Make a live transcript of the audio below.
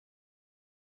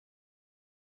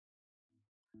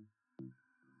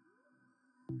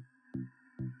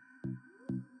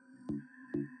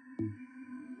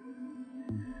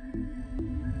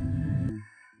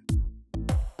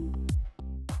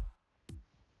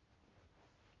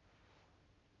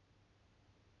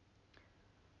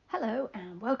Hello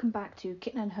and welcome back to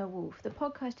Kitten and Her Wolf, the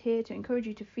podcast here to encourage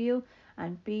you to feel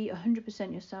and be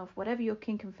 100% yourself, whatever your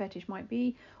kink and fetish might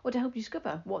be, or to help you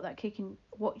discover what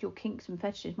your kinks and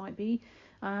fetishes might be.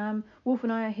 Wolf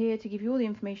and I are here to give you all the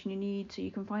information you need so you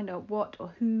can find out what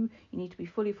or who you need to be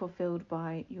fully fulfilled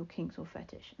by your kinks or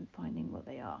fetish and finding what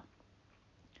they are.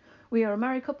 We are a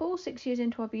married couple, 6 years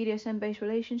into our BDSM-based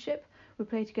relationship. We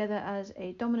play together as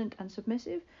a dominant and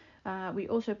submissive. We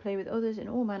also play with others in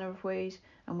all manner of ways,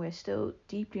 and we're still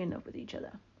deeply in love with each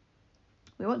other.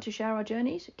 We want to share our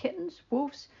journeys, kittens,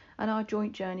 wolves, and our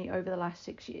joint journey over the last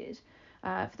 6 years.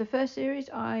 For the first series,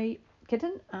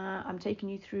 Kitten, I'm taking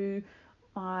you through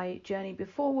my journey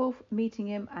before Wolf, meeting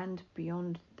him, and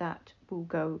beyond that, we'll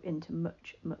go into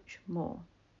much, much more.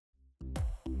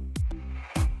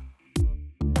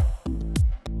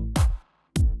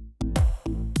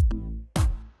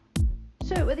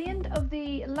 So at the end of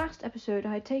the last episode,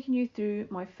 I had taken you through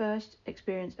my first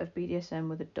experience of BDSM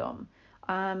with a Dom.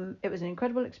 It was an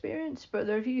incredible experience, but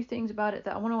there are a few things about it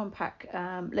that I want to unpack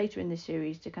later in this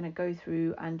series to kind of go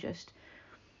through and just...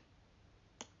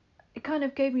 It kind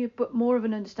of gave me a bit more of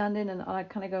an understanding, and I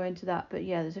kind of go into that. But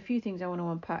yeah, there's a few things I want to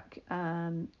unpack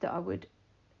that I would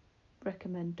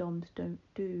recommend Doms don't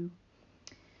do.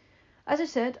 As I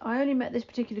said, I only met this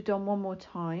particular Dom one more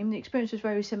time. The experience was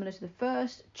very similar to the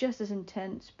first, just as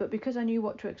intense, but because I knew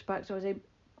what to expect, so I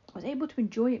was able to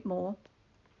enjoy it more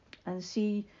and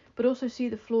but also see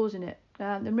the flaws in it.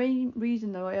 The main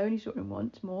reason, though, I only saw him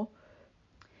once more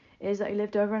is that he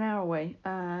lived over an hour away,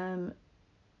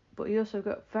 but he also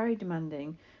got very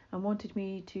demanding and wanted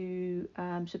me to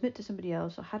submit to somebody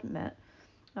else I hadn't met,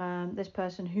 this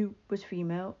person who was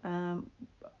female,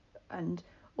 and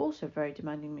also very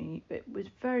demanding me. It was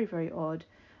very, very odd.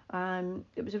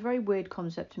 It was a very weird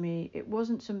concept to me. It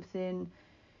wasn't something,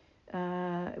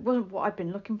 it wasn't what I'd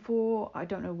been looking for. I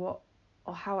don't know what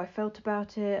or how I felt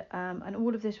about it. And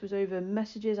all of this was over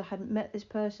messages. I hadn't met this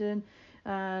person.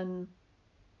 Yeah,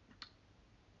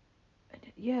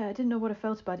 I didn't know what I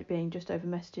felt about it being just over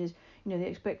messages. You know, the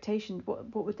expectations,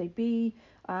 what would they be?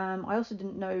 I also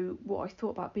didn't know what I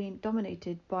thought about being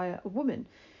dominated by a woman.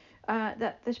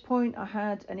 At this point, I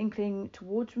had an inkling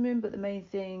towards him, but the main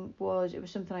thing was it was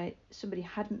somebody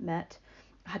hadn't met.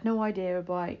 I had no idea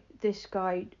about. This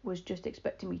guy was just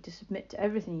expecting me to submit to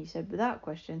everything he said without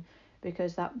question,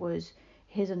 because that was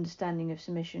his understanding of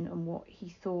submission and what he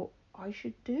thought I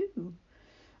should do.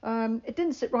 It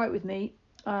didn't sit right with me,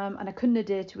 and I couldn't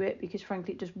adhere to it because,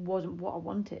 frankly, it just wasn't what I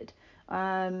wanted.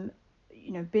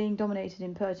 Being dominated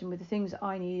in person with the things that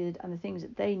I needed and the things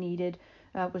that they needed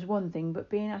was one thing, but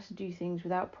being asked to do things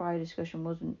without prior discussion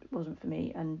wasn't for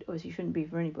me, and obviously shouldn't be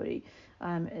for anybody.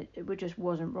 It just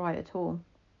wasn't right at all.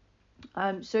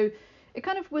 So it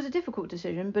kind of was a difficult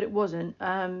decision, but it wasn't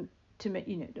to make,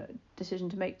 decision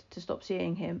to make to stop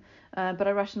seeing him. But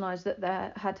I rationalised that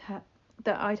that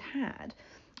I'd had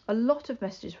a lot of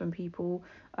messages from people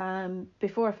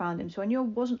before I found him, so I knew I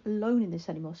wasn't alone in this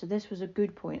anymore. So this was a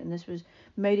good point, and this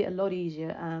made it a lot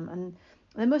easier. And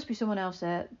there must be someone else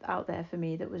out there for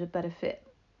me that was a better fit.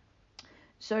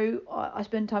 So I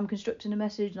spent time constructing a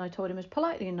message, and I told him as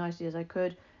politely and nicely as I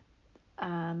could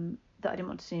that I didn't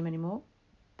want to see him anymore.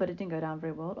 But it didn't go down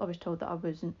very well. I was told that I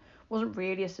wasn't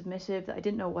really a submissive, that I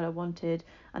didn't know what I wanted,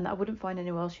 and that I wouldn't find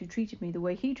anyone else who treated me the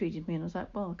way he treated me. And I was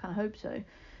like, well, I kind of hope so.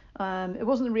 It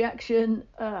wasn't the reaction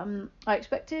I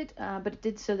expected, but it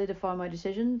did solidify my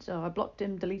decision. So I blocked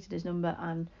him, deleted his number,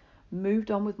 and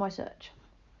moved on with my search.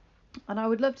 And I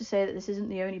would love to say that this isn't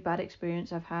the only bad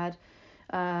experience I've had,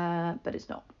 but it's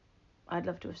not. I'd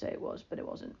love to say it was, but it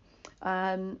wasn't.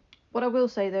 What I will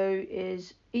say, though,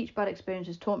 is each bad experience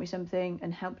has taught me something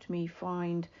and helped me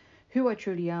find who I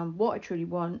truly am, what I truly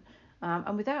want,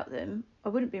 and without them, I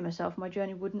wouldn't be myself. My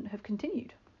journey wouldn't have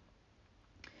continued.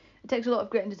 It takes a lot of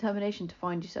grit and determination to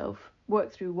find yourself,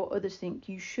 work through what others think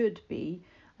you should be,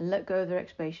 and let go of their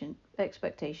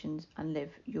expectations and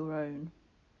live your own.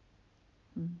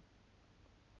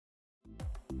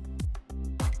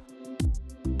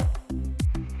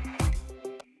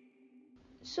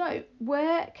 So,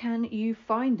 where can you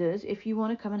find us if you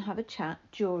want to come and have a chat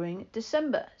during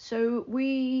December? So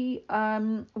we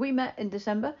met in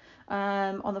December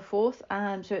on the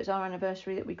 4th, so it's our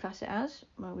anniversary that we class it as.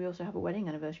 Well, we also have a wedding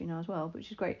anniversary now as well, which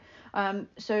is great.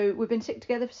 So we've been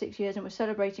together for 6 years, and we're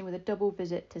celebrating with a double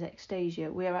visit to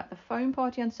Extasia. We are at the foam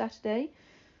party on Saturday,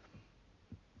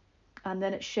 and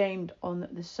then it's Shamed on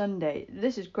the Sunday.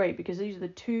 This is great because these are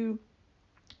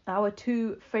our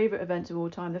two favourite events of all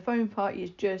time. The foam party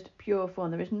is just pure fun.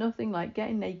 There is nothing like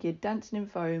getting naked, dancing in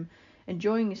foam,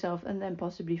 enjoying yourself, and then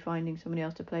possibly finding somebody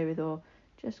else to play with, or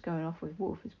just going off with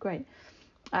Wolf. It's great.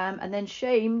 And then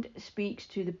Shamed speaks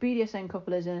to the BDSM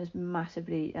couple listeners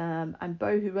massively. And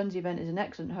Bo, who runs the event, is an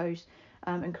excellent host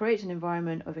and creates an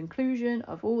environment of inclusion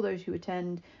of all those who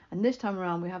attend. And this time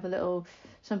around, we have a little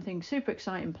something super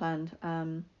exciting planned.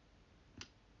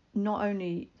 Not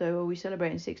only, though, are we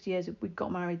celebrating 60 years, we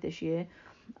got married this year.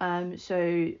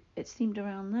 So it's themed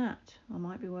around that. I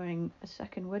might be wearing a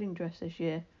second wedding dress this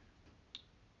year.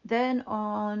 Then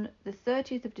on the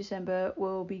 30th of December,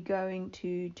 we'll be going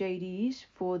to JD's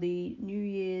for the New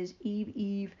Year's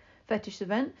Eve fetish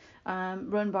event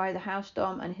run by the House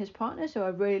Dom and his partner. So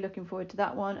I'm really looking forward to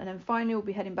that one. And then finally, we'll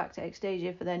be heading back to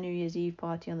Extasia for their New Year's Eve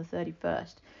party on the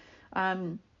 31st.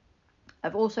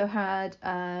 I've also had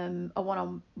a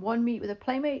one-on-one meet with a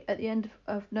playmate at the end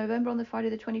of November on the Friday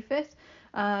the 25th,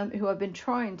 who I've been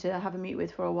trying to have a meet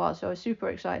with for a while, so I was super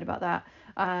excited about that.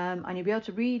 And you'll be able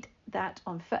to read that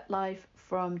on FetLife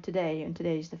from today, and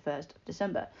today's the 1st of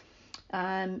December.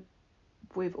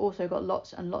 We've also got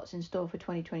lots and lots in store for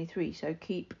 2023, so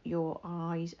keep your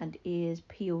eyes and ears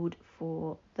peeled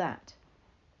for that.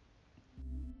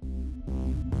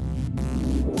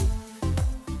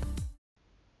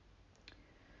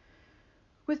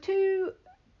 With 2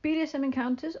 BDSM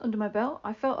encounters under my belt,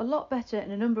 I felt a lot better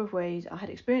in a number of ways. I had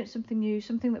experienced something new,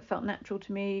 something that felt natural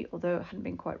to me, although it hadn't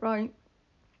been quite right.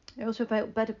 I also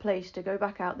felt better placed to go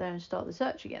back out there and start the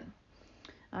search again.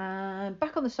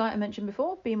 Back on the site I mentioned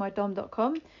before,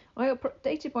 BeMyDom.com, I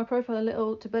updated my profile a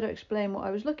little to better explain what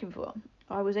I was looking for.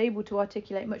 I was able to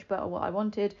articulate much better what I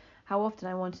wanted, how often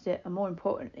I wanted it, and more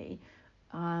importantly,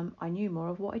 I knew more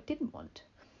of what I didn't want.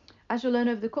 As you'll learn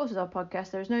over the course of our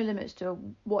podcast, there is no limits to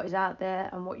what is out there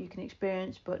and what you can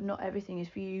experience, but not everything is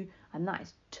for you, and that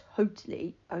is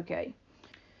totally okay.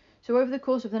 So over the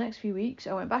course of the next few weeks,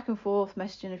 I went back and forth,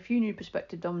 messaging a few new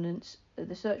prospective dominants.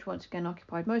 The search once again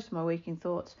occupied most of my waking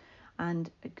thoughts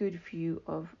and a good few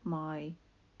of my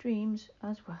dreams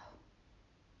as well.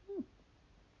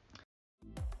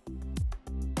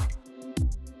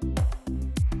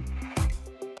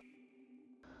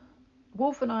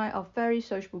 Wolf and I are very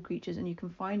sociable creatures, and you can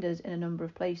find us in a number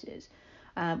of places.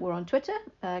 We're on Twitter,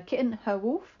 Kitten Her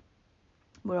Wolf.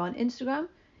 We're on Instagram,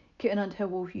 Kitten and Her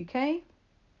Wolf UK.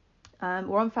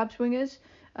 We're on Fab Swingers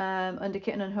under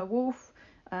Kitten and Her Wolf,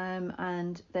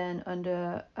 and then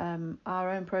under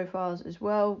our own profiles as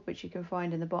well, which you can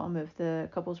find in the bottom of the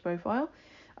couple's profile.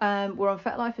 We're on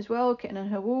FetLife as well, Kitten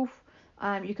and Her Wolf.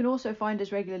 You can also find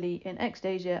us regularly in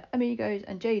Extasia, Amigos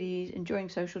and JD's, enjoying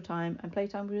social time and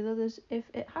playtime with others if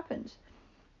it happens.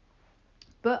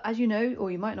 But as you know,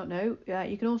 or you might not know,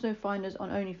 you can also find us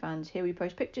on OnlyFans. Here we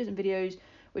post pictures and videos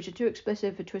which are too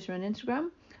explicit for Twitter and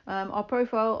Instagram. Our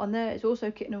profile on there is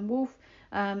also Kitten and Wolf,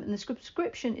 and the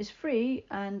subscription is free,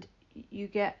 and you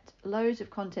get loads of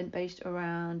content based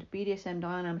around BDSM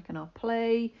dynamic and our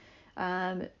play,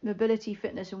 mobility,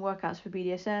 fitness and workouts for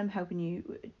BDSM, helping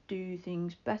you do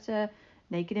things better,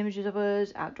 naked images of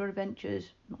us, outdoor adventures,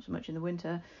 not so much in the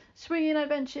winter, swinging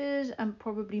adventures, and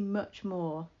probably much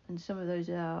more, and some of those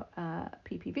are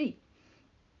PPV.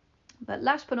 But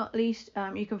last but not least,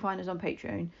 you can find us on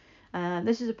Patreon.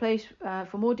 This is a place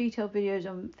for more detailed videos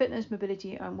on fitness,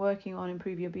 mobility, and working on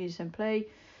improving your BDSM play.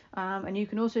 And you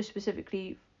can also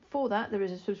specifically for that, there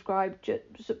is a subscribe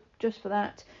just for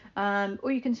that.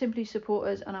 Or you can simply support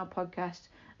us on our podcast,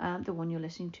 the one you're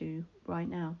listening to right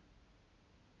now.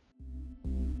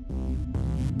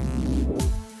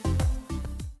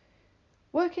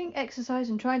 Working, exercise,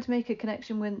 and trying to make a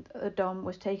connection with a dom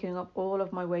was taking up all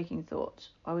of my waking thoughts.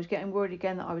 I was getting worried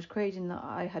again that I was crazy and that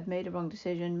I had made a wrong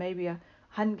decision. Maybe I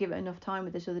hadn't given enough time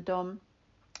with this other dom.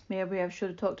 Maybe I should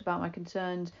have talked about my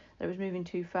concerns, that it was moving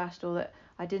too fast, or that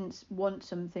I didn't want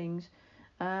some things.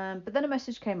 But then a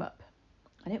message came up,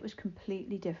 and it was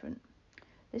completely different.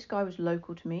 This guy was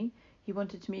local to me. He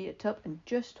wanted to meet up and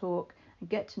just talk and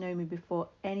get to know me before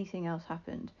anything else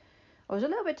happened. I was a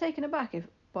little bit taken aback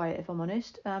by it, if I'm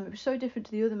honest. It was so different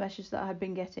to the other messages that I had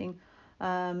been getting.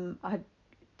 I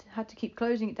had to keep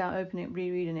closing it down, opening it,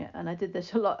 rereading it, and I did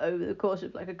this a lot over the course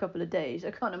of like a couple of days.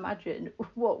 I can't imagine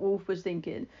what Wolf was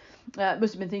thinking.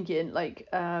 Must have been thinking like,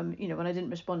 when I didn't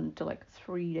respond until like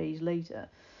 3 days later.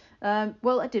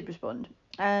 Well, I did respond,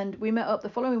 and we met up the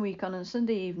following week on a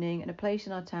Sunday evening in a place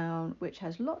in our town which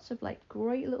has lots of like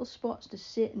great little spots to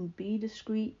sit and be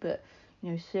discreet, but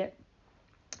sit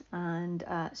and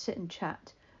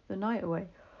chat the night away.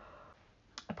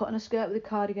 I put on a skirt with a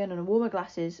cardigan and I wore my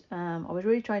glasses. I was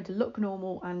really trying to look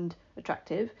normal and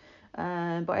attractive, but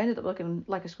I ended up looking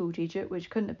like a school teacher, which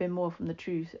couldn't have been more from the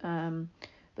truth.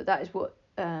 But that is what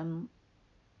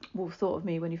Wolf thought of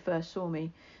me when he first saw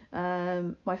me.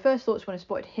 My first thoughts when I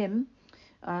spotted him,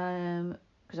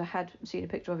 because I had seen a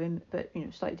picture of him, but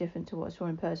slightly different to what I saw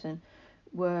in person,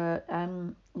 were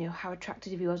how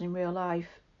attractive he was in real life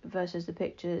versus the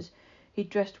pictures. He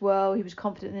dressed well, he was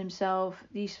confident in himself.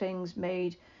 These things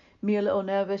made me a little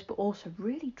nervous, but also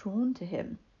really drawn to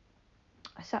him.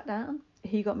 I sat down,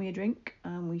 he got me a drink,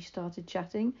 and we started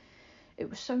chatting. It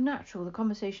was so natural, the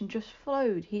conversation just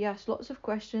flowed. He asked lots of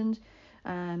questions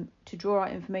to draw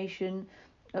out information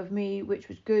of me, which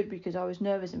was good because I was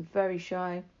nervous and very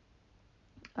shy.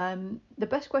 The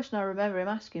best question I remember him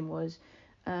asking was,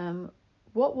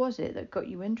 what was it that got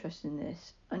you interested in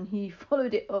this? And he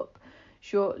followed it up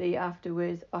shortly after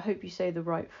with, I hope you say the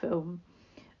right film.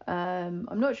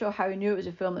 I'm not sure how he knew it was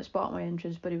a film that sparked my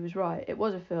interest, but he was right. It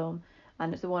was a film,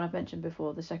 and it's the one I've mentioned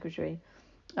before, The Secretary.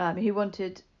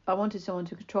 I wanted someone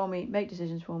to control me, make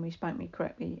decisions for me, spank me,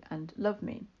 correct me, and love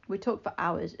me. We talked for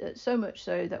hours, so much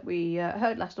so that we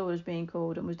heard last orders being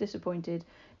called and was disappointed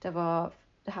to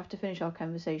have to finish our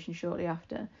conversation shortly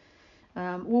after.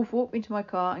 Wolf walked me to my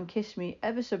car and kissed me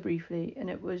ever so briefly, and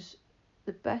it was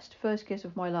the best first kiss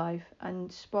of my life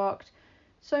and sparked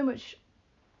so much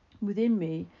within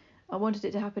me. I wanted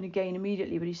it to happen again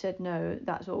immediately, but he said no,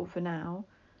 that's all for now.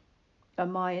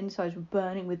 And my insides were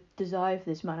burning with desire for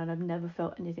this man, and I've never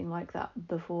felt anything like that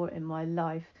before in my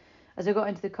life. As I got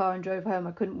into the car and drove home,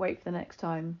 I couldn't wait for the next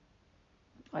time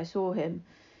I saw him.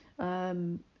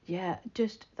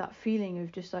 Just that feeling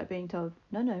of just like being told,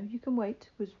 no, you can wait,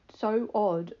 was so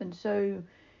odd and so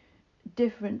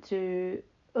different to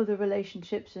other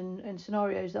relationships and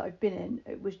scenarios that I've been in.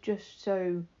 It was just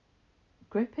so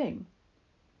gripping.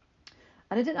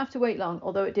 And I didn't have to wait long,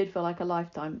 although it did feel like a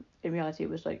lifetime. In reality, it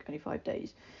was like only 5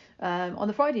 days. On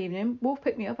the Friday evening, Wolf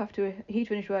picked me up after he'd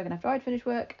finished work and after I'd finished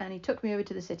work, and he took me over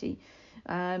to the city.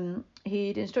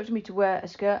 He'd instructed me to wear a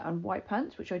skirt and white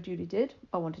pants, which I duly did.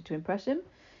 I wanted to impress him.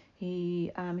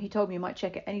 He told me he might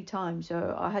check at any time,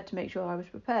 so I had to make sure I was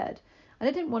prepared. And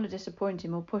I didn't want to disappoint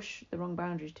him or push the wrong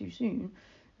boundaries too soon,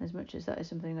 as much as that is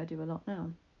something I do a lot now.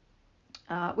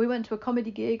 We went to a comedy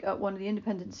gig at one of the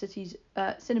independent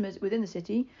cinemas within the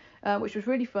city, which was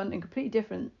really fun and completely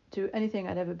different to anything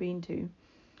I'd ever been to.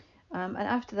 And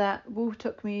after that, Wolf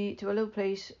took me to a little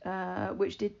place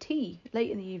which did tea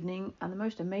late in the evening and the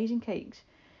most amazing cakes.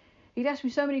 He'd asked me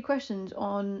so many questions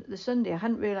on the Sunday, I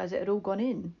hadn't realised it had all gone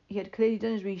in. He had clearly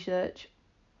done his research,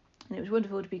 and it was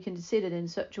wonderful to be considered in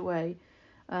such a way.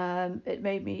 It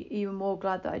made me even more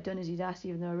glad that I'd done as he'd asked,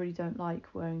 even though I really don't like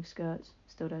wearing skirts.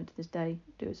 Still don't to this day.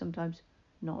 Do it sometimes,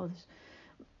 not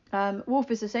others. Wolf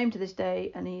is the same to this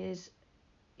day, and he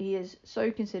is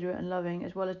so considerate and loving,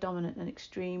 as well as dominant and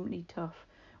extremely tough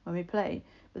when we play.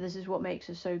 But this is what makes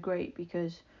us so great,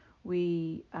 because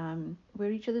we're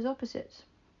each other's opposites.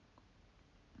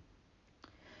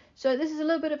 So this is a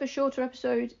little bit of a shorter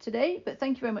episode today, but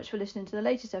thank you very much for listening to the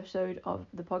latest episode of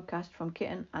the podcast from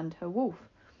Kitten and her wolf.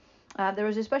 There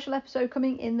is a special episode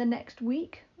coming in the next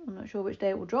week. I'm not sure which day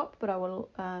it will drop, but I will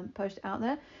post it out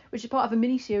there, which is part of a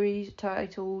mini-series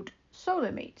titled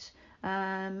Solo Meets.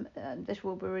 This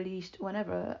will be released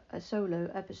whenever a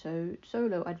solo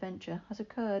adventure has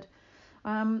occurred.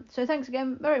 So thanks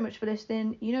again very much for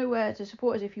listening. You know where to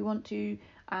support us if you want to,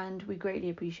 and we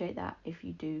greatly appreciate that if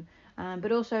you do.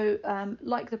 But also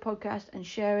like the podcast and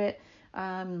share it.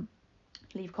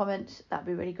 Leave comments. That'd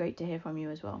be really great to hear from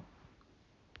you as well.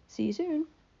 See you soon.